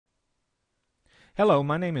Hello,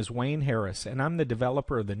 my name is Wayne Harris, and I'm the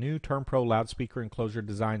developer of the new Term-PRO Loudspeaker Enclosure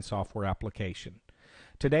Design software application.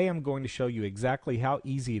 Today I'm going to show you exactly how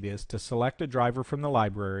easy it is to select a driver from the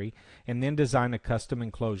library and then design a custom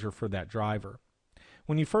enclosure for that driver.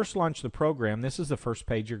 When you first launch the program, this is the first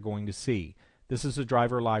page you're going to see. This is the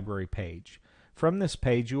driver library page. From this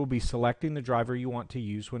page, you will be selecting the driver you want to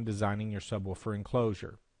use when designing your subwoofer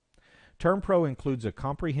enclosure. Term-PRO includes a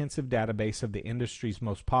comprehensive database of the industry's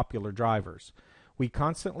most popular drivers. We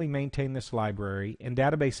constantly maintain this library, and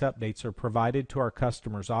database updates are provided to our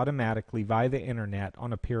customers automatically via the internet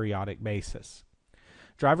on a periodic basis.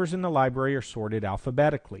 Drivers in the library are sorted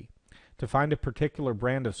alphabetically. To find a particular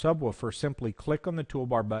brand of subwoofer, simply click on the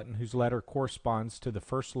toolbar button whose letter corresponds to the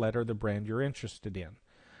first letter of the brand you're interested in.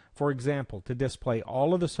 For example, to display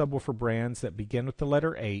all of the subwoofer brands that begin with the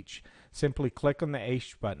letter H, simply click on the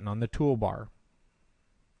H button on the toolbar.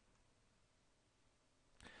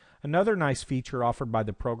 Another nice feature offered by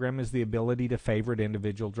the program is the ability to favorite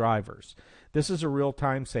individual drivers. This is a real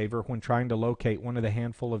time saver when trying to locate one of the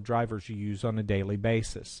handful of drivers you use on a daily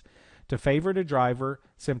basis. To favorite a driver,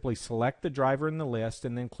 simply select the driver in the list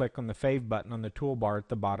and then click on the Fave button on the toolbar at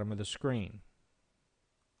the bottom of the screen.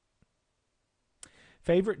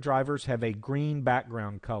 Favorite drivers have a green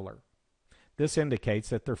background color. This indicates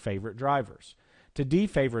that they're favorite drivers. To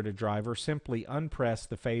defavorite a driver, simply unpress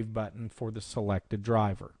the Fave button for the selected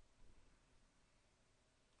driver.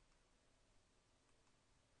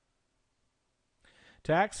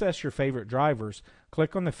 To access your favorite drivers,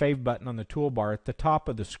 click on the Fave button on the toolbar at the top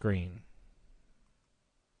of the screen.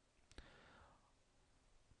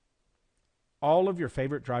 All of your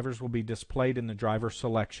favorite drivers will be displayed in the driver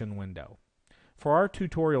selection window. For our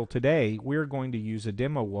tutorial today, we are going to use a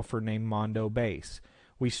demo woofer named Mondo Bass.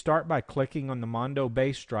 We start by clicking on the Mondo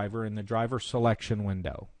Bass driver in the driver selection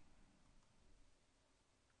window.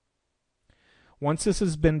 Once this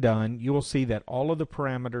has been done, you will see that all of the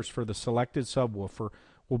parameters for the selected subwoofer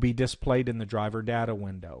will be displayed in the driver data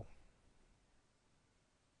window.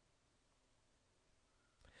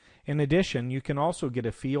 In addition, you can also get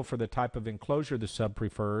a feel for the type of enclosure the sub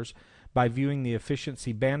prefers by viewing the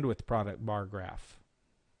efficiency bandwidth product bar graph.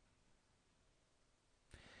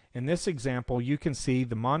 In this example, you can see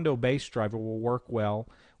the Mondo Bass driver will work well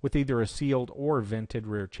with either a sealed or vented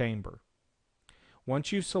rear chamber.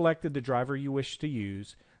 Once you've selected the driver you wish to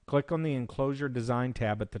use, click on the Enclosure Design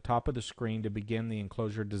tab at the top of the screen to begin the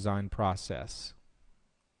enclosure design process.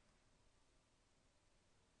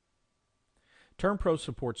 Term-PRO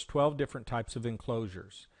supports 12 different types of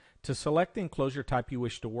enclosures. To select the enclosure type you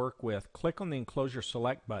wish to work with, click on the Enclosure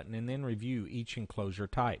Select button and then review each enclosure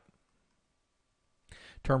type.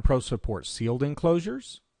 Term-PRO supports sealed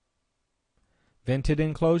enclosures, vented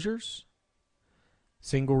enclosures,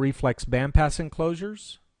 single reflex bandpass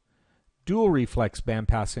enclosures, dual reflex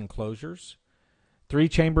bandpass enclosures,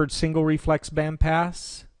 3-chambered single reflex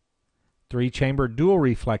bandpass, 3-chambered dual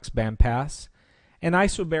reflex bandpass, and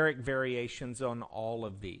isobaric variations on all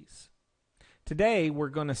of these. Today we're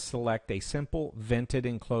going to select a simple vented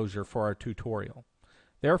enclosure for our tutorial.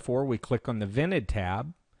 Therefore, we click on the Vented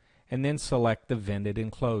tab and then select the vented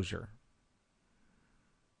enclosure.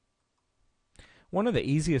 One of the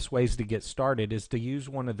easiest ways to get started is to use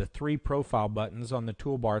one of the 3 profile buttons on the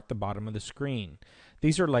toolbar at the bottom of the screen.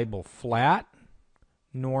 These are labeled Flat,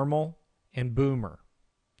 Normal, and Boomer.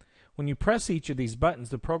 When you press each of these buttons,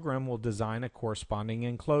 the program will design a corresponding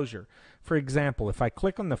enclosure. For example, if I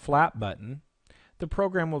click on the Flat button, the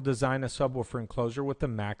program will design a subwoofer enclosure with a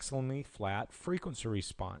maximally flat frequency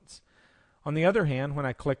response. On the other hand, when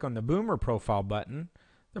I click on the Boomer profile button,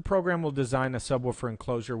 the program will design a subwoofer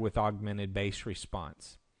enclosure with augmented bass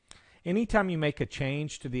response. Anytime you make a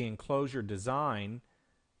change to the enclosure design,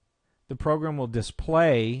 the program will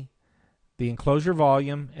display the enclosure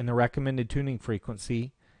volume and the recommended tuning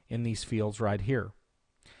frequency in these fields right here.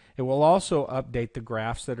 It will also update the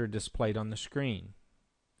graphs that are displayed on the screen.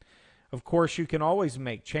 Of course, you can always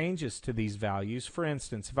make changes to these values. For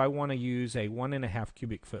instance, if I want to use a 1.5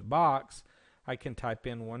 cubic foot box, I can type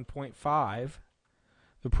in 1.5.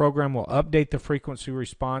 The program will update the frequency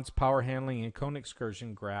response, power handling, and cone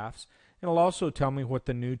excursion graphs. It'll also tell me what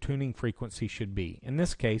the new tuning frequency should be. In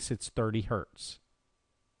this case, it's 30 Hertz.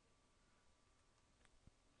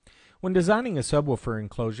 When designing a subwoofer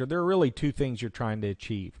enclosure, there are really 2 things you're trying to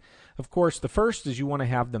achieve. Of course, the first is you want to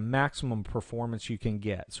have the maximum performance you can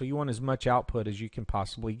get. So you want as much output as you can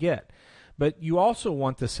possibly get. But you also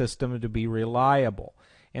want the system to be reliable.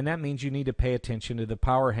 And that means you need to pay attention to the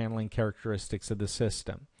power handling characteristics of the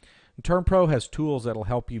system. Term-PRO has tools that will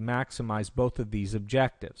help you maximize both of these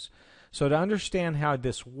objectives. So to understand how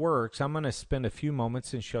this works, I'm going to spend a few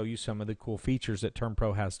moments and show you some of the cool features that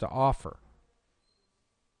Term-PRO has to offer.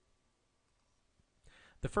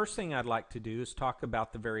 The first thing I'd like to do is talk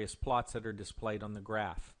about the various plots that are displayed on the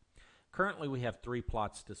graph. Currently we have 3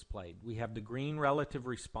 plots displayed. We have the green relative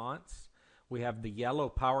response, we have the yellow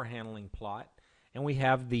power handling plot, and we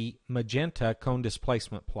have the magenta cone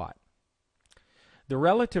displacement plot. The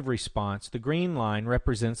relative response, the green line,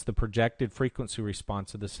 represents the projected frequency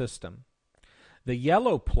response of the system. The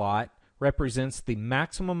yellow plot represents the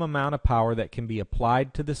maximum amount of power that can be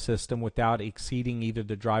applied to the system without exceeding either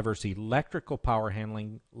the driver's electrical power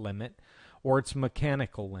handling limit or its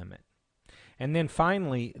mechanical limit. And then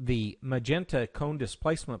finally, the magenta cone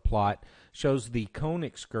displacement plot shows the cone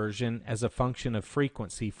excursion as a function of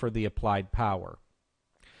frequency for the applied power.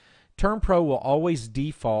 Term-PRO will always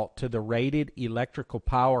default to the rated electrical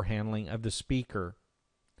power handling of the speaker,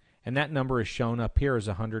 and that number is shown up here as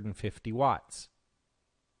 150 watts.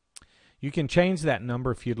 You can change that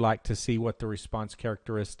number if you'd like to see what the response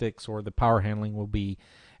characteristics or the power handling will be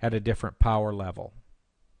at a different power level.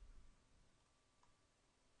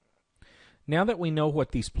 Now that we know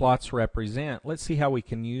what these plots represent, let's see how we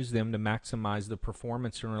can use them to maximize the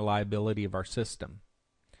performance and reliability of our system.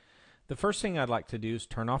 The first thing I'd like to do is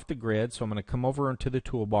turn off the grid, so I'm going to come over into the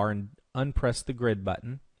toolbar and unpress the grid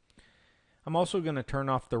button. I'm also going to turn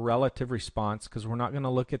off the relative response because we're not going to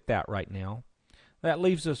look at that right now. That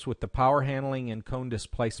leaves us with the power handling and cone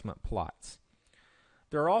displacement plots.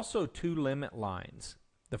 There are also 2 limit lines.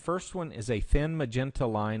 The first one is a thin magenta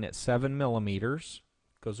line at 7 millimeters.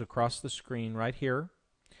 Goes across the screen right here.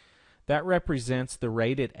 That represents the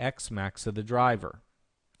rated X max of the driver.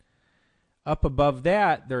 Up above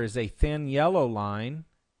that, there is a thin yellow line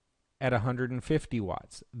at 150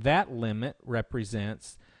 watts. That limit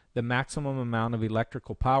represents the maximum amount of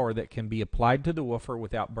electrical power that can be applied to the woofer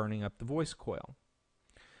without burning up the voice coil.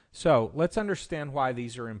 So let's understand why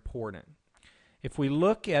these are important. If we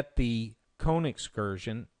look at the cone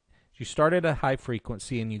excursion, you start at a high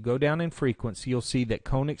frequency and you go down in frequency, you'll see that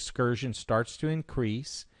cone excursion starts to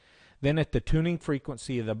increase. Then at the tuning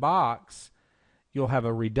frequency of the box, you'll have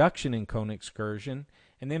a reduction in cone excursion,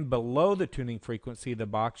 and then below the tuning frequency of the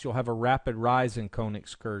box, you'll have a rapid rise in cone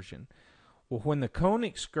excursion. Well, when the cone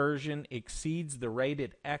excursion exceeds the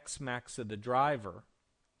rated X max of the driver,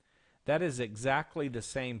 that is exactly the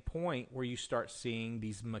same point where you start seeing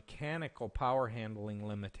these mechanical power handling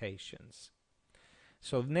limitations.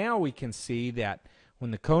 So now we can see that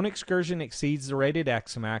when the cone excursion exceeds the rated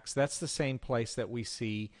X max, that's the same place that we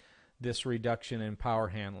see this reduction in power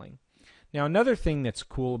handling. Now another thing that's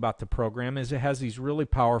cool about the program is it has these really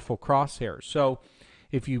powerful crosshairs. So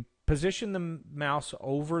if you position the mouse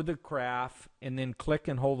over the graph and then click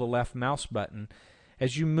and hold the left mouse button,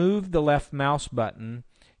 as you move the left mouse button,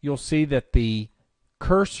 you'll see that the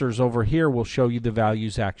cursors over here will show you the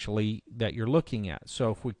values actually that you're looking at. So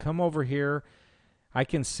if we come over here, I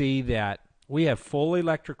can see that we have full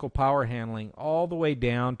electrical power handling all the way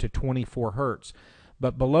down to 24 hertz.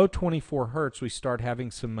 But below 24 hertz, we start having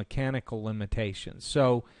some mechanical limitations.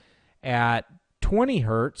 So at 20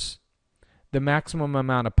 hertz, the maximum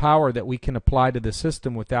amount of power that we can apply to the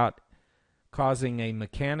system without causing a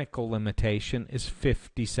mechanical limitation is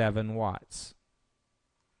 57 watts.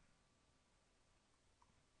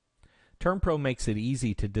 Term-PRO makes it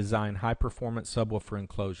easy to design high-performance subwoofer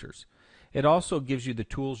enclosures. It also gives you the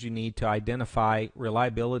tools you need to identify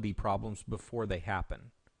reliability problems before they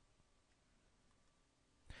happen.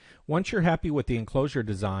 Once you're happy with the enclosure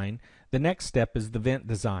design, the next step is the vent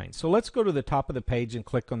design. So let's go to the top of the page and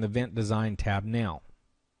click on the Vent Design tab now.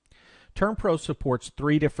 Term-PRO supports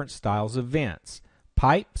 3 different styles of vents: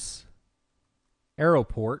 pipes, arrow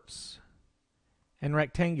ports, and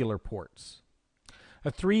rectangular ports.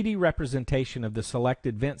 A 3D representation of the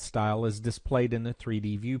selected vent style is displayed in the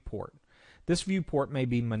 3D viewport. This viewport may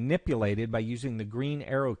be manipulated by using the green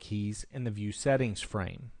arrow keys in the View Settings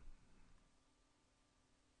frame.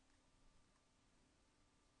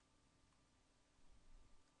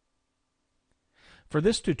 For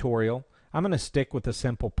this tutorial, I'm going to stick with a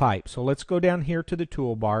simple pipe. So let's go down here to the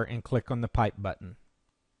toolbar and click on the pipe button.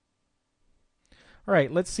 All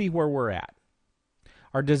right, let's see where we're at.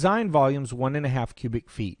 Our design volume is 1.5 cubic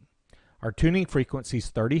feet. Our tuning frequency is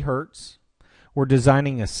 30 hertz. We're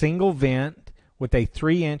designing a single vent with a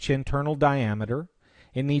 3-inch internal diameter.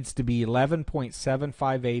 It needs to be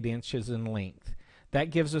 11.758 inches in length. That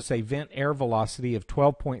gives us a vent air velocity of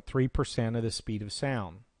 12.3% of the speed of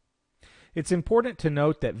sound. It's important to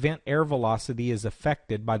note that vent air velocity is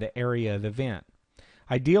affected by the area of the vent.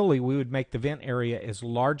 Ideally, we would make the vent area as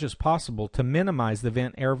large as possible to minimize the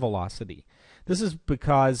vent air velocity. This is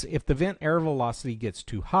because if the vent air velocity gets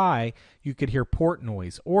too high, you could hear port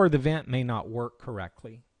noise, or the vent may not work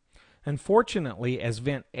correctly. Unfortunately, as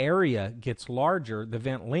vent area gets larger, the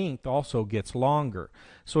vent length also gets longer.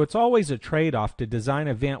 So it's always a trade-off to design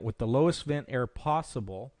a vent with the lowest vent air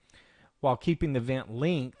possible while keeping the vent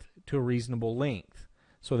length to a reasonable length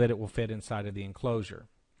so that it will fit inside of the enclosure.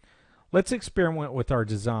 Let's experiment with our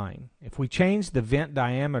design. If we change the vent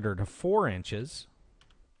diameter to 4 inches,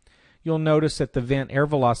 you'll notice that the vent air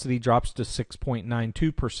velocity drops to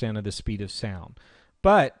 6.92% of the speed of sound.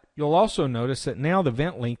 But you'll also notice that now the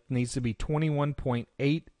vent length needs to be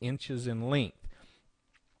 21.8 inches in length.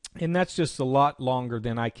 And that's just a lot longer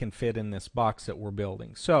than I can fit in this box that we're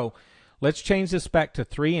building. So let's change this back to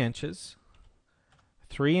 3 inches.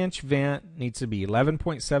 3-inch vent needs to be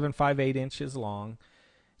 11.758 inches long.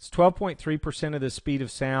 It's 12.3% of the speed of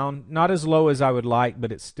sound. Not as low as I would like,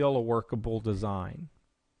 but it's still a workable design.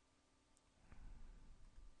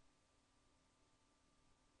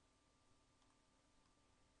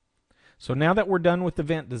 So now that we're done with the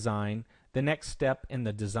vent design, the next step in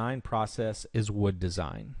the design process is wood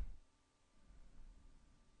design.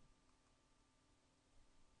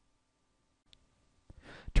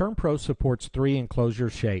 Term-PRO supports 3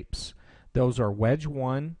 enclosure shapes. Those are wedge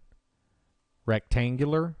 1,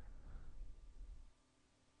 rectangular,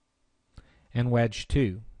 and wedge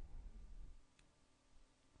 2.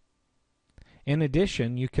 In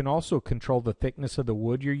addition, you can also control the thickness of the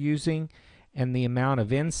wood you're using and the amount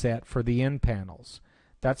of inset for the end panels.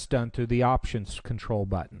 That's done through the options control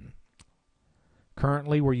button.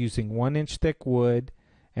 Currently we're using 1-inch thick wood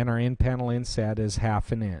and our end panel inset is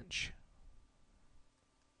 1/2 inch.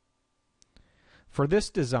 For this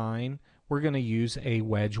design we're going to use a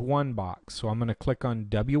wedge 1 box. So I'm going to click on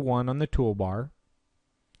W1 on the toolbar.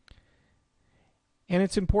 And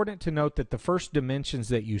it's important to note that the first dimensions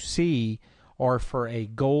that you see are for a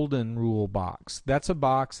golden rule box. That's a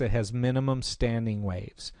box that has minimum standing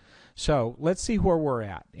waves. So let's see where we're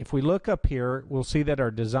at. If we look up here, we'll see that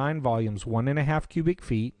our design volume is 1.5 cubic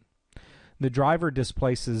feet. The driver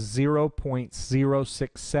displaces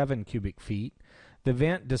 0.067 cubic feet. The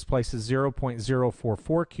vent displaces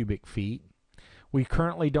 0.044 cubic feet. We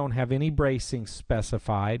currently don't have any bracing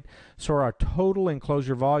specified, so our total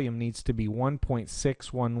enclosure volume needs to be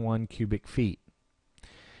 1.611 cubic feet.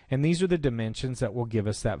 And these are the dimensions that will give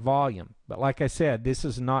us that volume. But like I said, this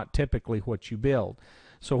is not typically what you build.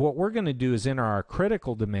 So what we're going to do is enter our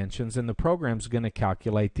critical dimensions, and the program's going to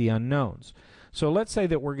calculate the unknowns. So let's say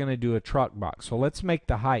that we're going to do a truck box. So let's make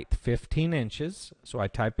the height 15 inches. So I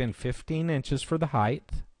type in 15 inches for the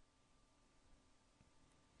height.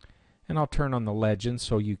 And I'll turn on the legend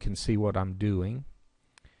so you can see what I'm doing.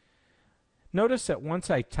 Notice that once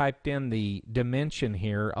I typed in the dimension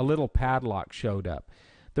here, a little padlock showed up.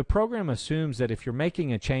 The program assumes that if you're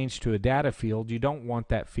making a change to a data field, you don't want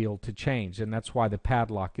that field to change, and that's why the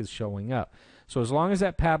padlock is showing up. So as long as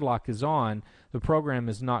that padlock is on, the program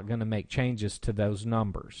is not going to make changes to those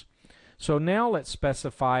numbers. So now let's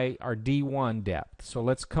specify our D1 depth. So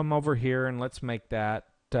let's come over here and let's make that,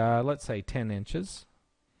 let's say 10 inches.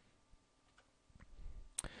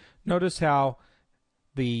 Notice how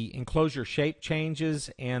the enclosure shape changes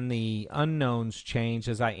and the unknowns change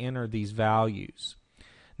as I enter these values.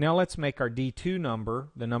 Now let's make our D2 number,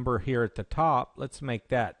 the number here at the top, let's make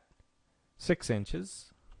that 6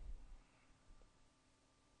 inches.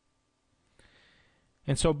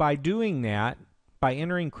 And so by doing that, by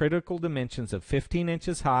entering critical dimensions of 15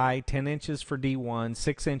 inches high, 10 inches for D1,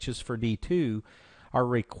 6 inches for D2, our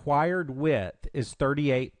required width is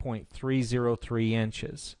 38.303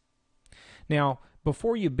 inches. Now,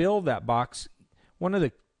 before you build that box, one of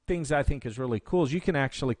the things I think is really cool is you can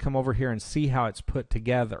actually come over here and see how it's put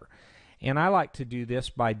together. And I like to do this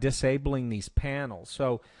by disabling these panels.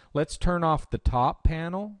 So let's turn off the top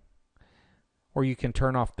panel, or you can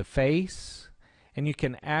turn off the face, and you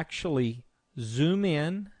can actually zoom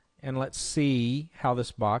in and let's see how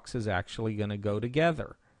this box is actually going to go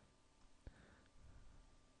together.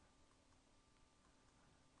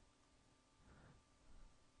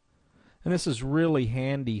 And this is really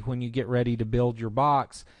handy when you get ready to build your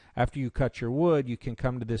box. After you cut your wood, you can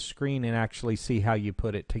come to this screen and actually see how you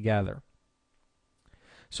put it together.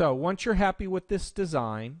 So once you're happy with this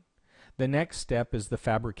design, the next step is the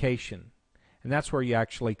fabrication. And that's where you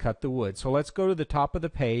actually cut the wood. So let's go to the top of the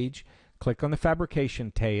page, click on the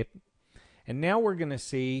fabrication tab, and now we're going to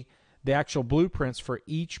see the actual blueprints for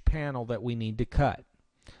each panel that we need to cut.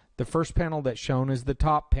 The first panel that's shown is the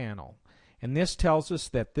top panel. And this tells us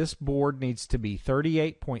that this board needs to be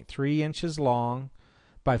 38.3 inches long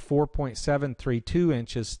by 4.732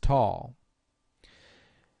 inches tall.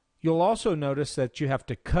 You'll also notice that you have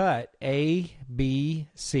to cut A, B,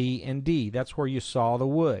 C, and D. That's where you saw the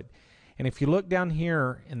wood. And if you look down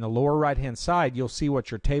here in the lower right hand side, you'll see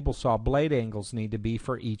what your table saw blade angles need to be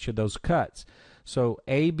for each of those cuts. So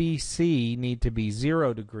A, B, C need to be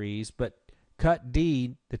 0 degrees, but cut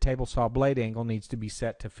D, the table saw blade angle, needs to be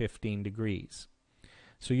set to 15 degrees.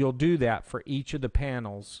 So you'll do that for each of the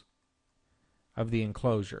panels of the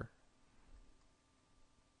enclosure.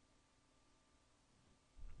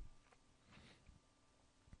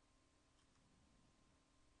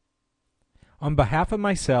 On behalf of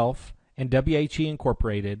myself and WHE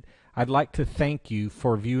Incorporated, I'd like to thank you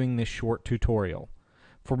for viewing this short tutorial.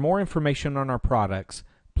 For more information on our products,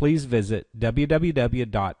 please visit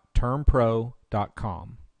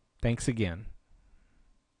www.termpro.com. Thanks again.